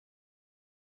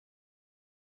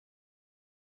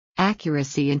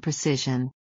Accuracy and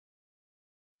precision.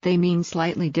 They mean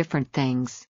slightly different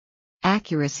things.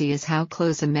 Accuracy is how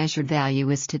close a measured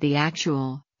value is to the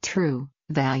actual, true,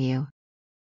 value.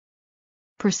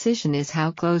 Precision is how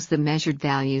close the measured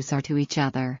values are to each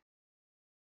other.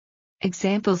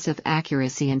 Examples of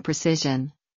accuracy and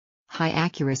precision: high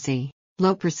accuracy,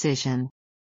 low precision.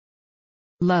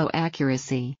 Low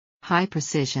accuracy, high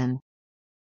precision.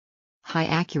 High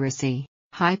accuracy,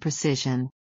 high precision.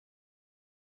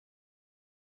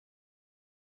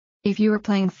 If you are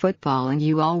playing football and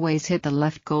you always hit the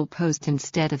left goal post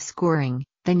instead of scoring,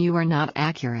 then you are not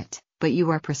accurate, but you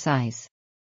are precise.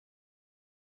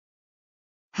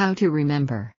 How to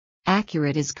remember: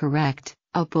 accurate is correct,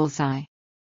 a bullseye.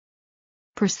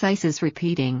 Precise is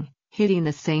repeating, hitting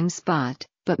the same spot,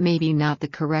 but maybe not the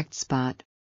correct spot.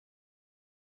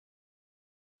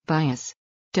 Bias.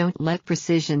 Don't let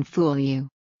precision fool you.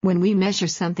 When we measure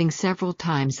something several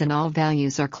times and all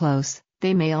values are close,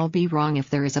 they may all be wrong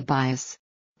if there is a bias.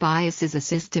 Bias is a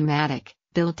systematic,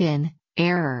 built-in,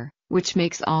 error, which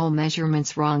makes all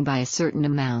measurements wrong by a certain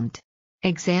amount.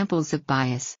 Examples of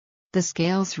bias: the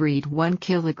scales read 1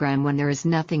 kilogram when there is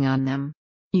nothing on them.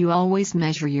 You always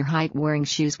measure your height wearing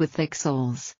shoes with thick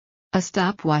soles. A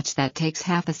stopwatch that takes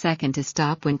half a second to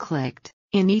stop when clicked.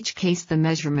 In each case the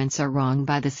measurements are wrong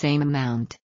by the same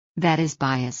amount. That is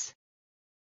bias.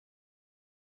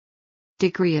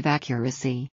 Degree of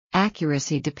accuracy.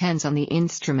 Accuracy depends on the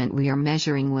instrument we are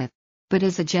measuring with. But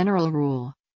as a general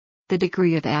rule, the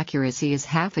degree of accuracy is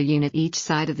half a unit each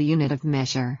side of the unit of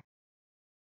measure.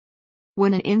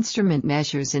 When an instrument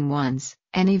measures in ones,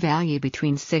 any value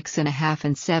between 6.5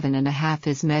 and 7.5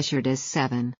 is measured as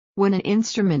 7. When an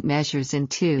instrument measures in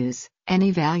twos,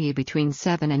 any value between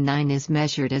 7 and 9 is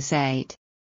measured as 8.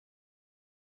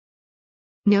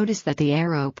 Notice that the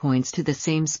arrow points to the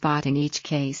same spot in each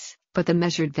case, but the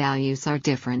measured values are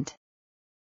different.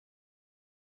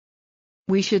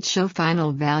 We should show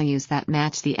final values that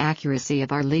match the accuracy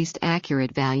of our least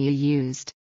accurate value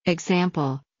used.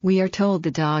 Example: we are told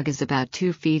the dog is about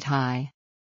 2 feet high.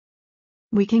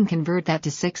 We can convert that to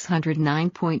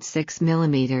 609.6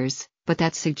 millimeters, but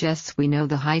that suggests we know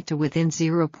the height to within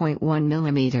 0.1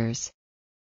 millimeters.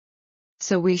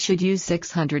 So we should use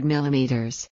 600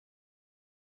 millimeters.